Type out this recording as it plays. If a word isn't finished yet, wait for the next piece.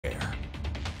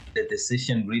The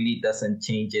decision really doesn't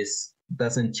change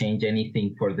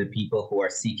anything for the people who are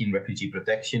seeking refugee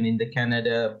protection in the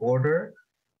Canada border.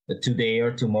 Today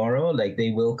or tomorrow, like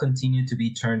they will continue to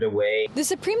be turned away. The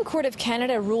Supreme Court of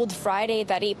Canada ruled Friday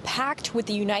that a pact with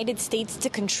the United States to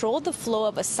control the flow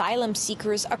of asylum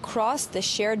seekers across the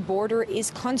shared border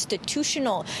is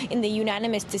constitutional. In the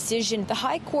unanimous decision, the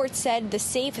High Court said the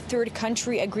Safe Third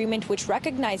Country Agreement, which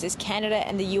recognizes Canada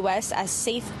and the U.S. as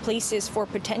safe places for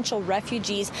potential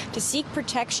refugees to seek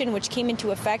protection, which came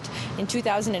into effect in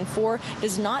 2004,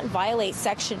 does not violate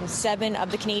Section 7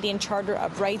 of the Canadian Charter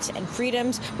of Rights and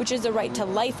Freedoms, which is the right to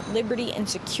life, liberty, and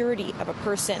security of a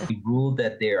person. We ruled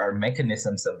that there are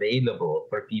mechanisms available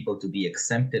for people to be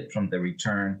exempted from the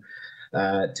return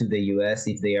to the U.S.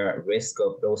 if they are at risk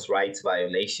of those rights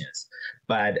violations.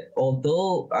 But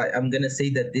although I'm going to say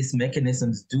that these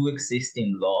mechanisms do exist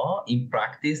in law, in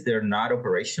practice, they're not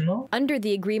operational. Under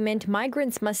the agreement,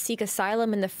 migrants must seek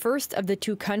asylum in the first of the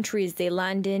two countries they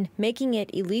land in, making it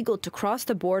illegal to cross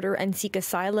the border and seek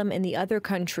asylum in the other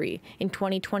country. In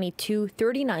 2022,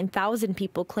 39,000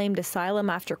 people claimed asylum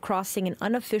after crossing an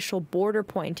unofficial border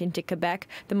point into Quebec,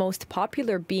 the most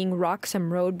popular being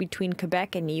Roxham Road between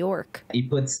Quebec and New York. It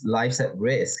puts lives at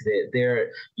risk.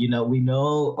 We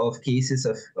know of cases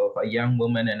of a young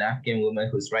woman, an Afghan woman,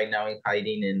 who's right now in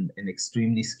hiding and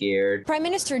extremely scared. Prime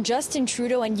Minister Justin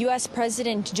Trudeau and U.S.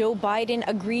 President Joe Biden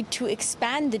agreed to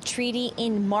expand the treaty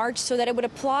in March so that it would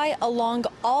apply along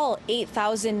all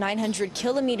 8,900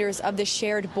 kilometers of the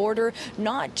shared border,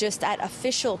 not just at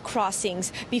official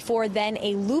crossings. Before then,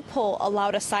 a loophole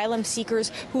allowed asylum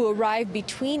seekers who arrive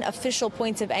between official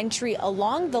points of entry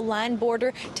along the land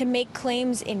border to make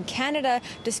claims in Canada,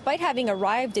 despite having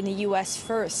arrived in the U.S.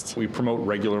 first. We promote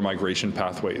regular migration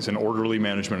pathways and orderly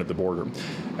management at the border.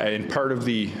 And part of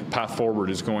the path forward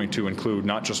is going to include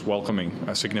not just welcoming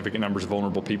significant numbers of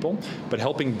vulnerable people, but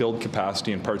helping build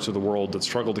capacity in parts of the world that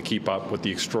struggle to keep up with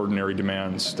the extraordinary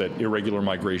demands that irregular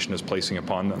migration is placing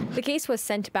upon them. The case was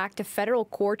sent back to federal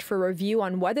court for review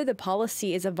on whether the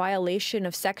policy is a violation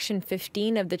of Section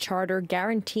 15 of the Charter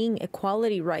guaranteeing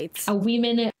equality rights.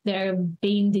 Women, they're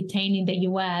being detained in the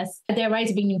U.S., their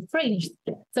rights being infringed.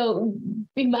 So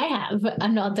we might have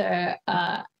another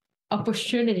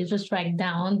opportunity to strike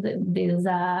down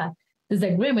this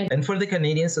agreement. And for the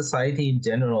Canadian society in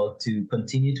general to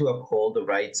continue to uphold the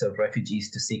rights of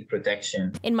refugees to seek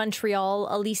protection. In Montreal,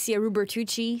 Alyssia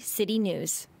Rubertucci, City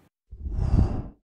News.